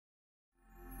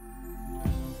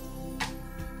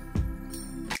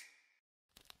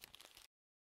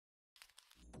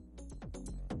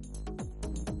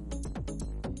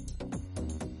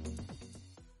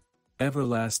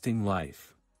Everlasting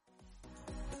life.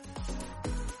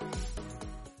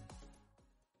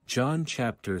 John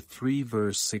chapter 3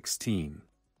 verse 16.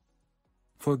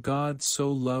 For God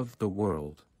so loved the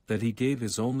world, that he gave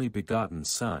his only begotten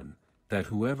Son, that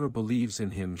whoever believes in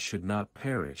him should not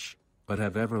perish, but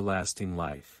have everlasting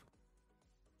life.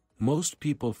 Most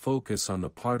people focus on the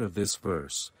part of this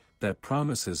verse that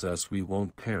promises us we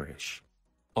won't perish.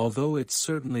 Although it's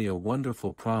certainly a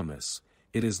wonderful promise,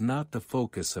 it is not the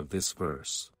focus of this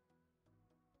verse.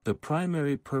 The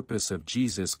primary purpose of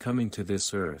Jesus coming to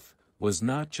this earth was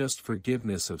not just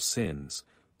forgiveness of sins,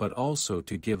 but also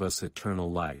to give us eternal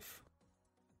life.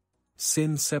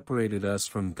 Sin separated us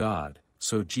from God,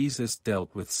 so Jesus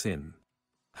dealt with sin.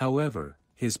 However,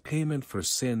 his payment for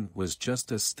sin was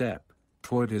just a step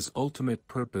toward his ultimate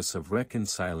purpose of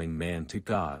reconciling man to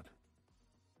God.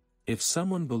 If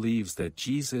someone believes that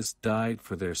Jesus died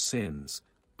for their sins,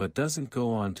 but doesn't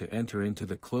go on to enter into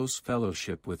the close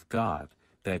fellowship with God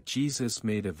that Jesus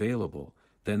made available,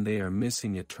 then they are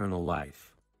missing eternal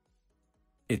life.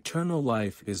 Eternal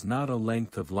life is not a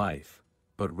length of life,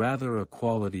 but rather a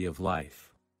quality of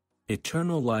life.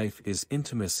 Eternal life is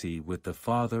intimacy with the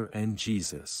Father and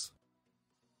Jesus.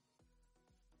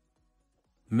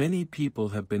 Many people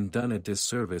have been done a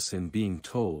disservice in being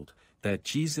told that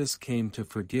Jesus came to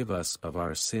forgive us of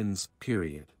our sins,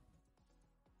 period.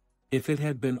 If it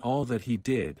had been all that he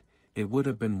did, it would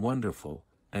have been wonderful,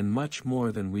 and much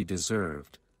more than we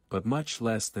deserved, but much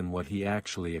less than what he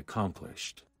actually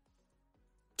accomplished.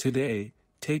 Today,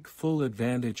 take full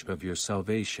advantage of your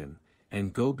salvation,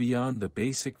 and go beyond the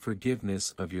basic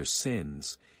forgiveness of your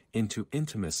sins, into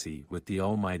intimacy with the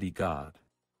Almighty God.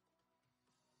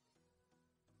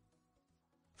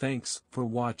 Thanks for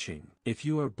watching. If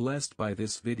you are blessed by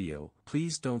this video,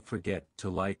 please don't forget to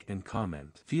like and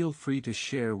comment. Feel free to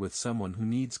share with someone who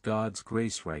needs God's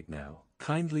grace right now.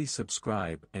 Kindly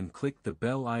subscribe and click the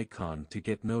bell icon to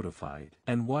get notified,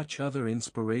 and watch other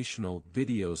inspirational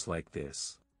videos like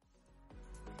this.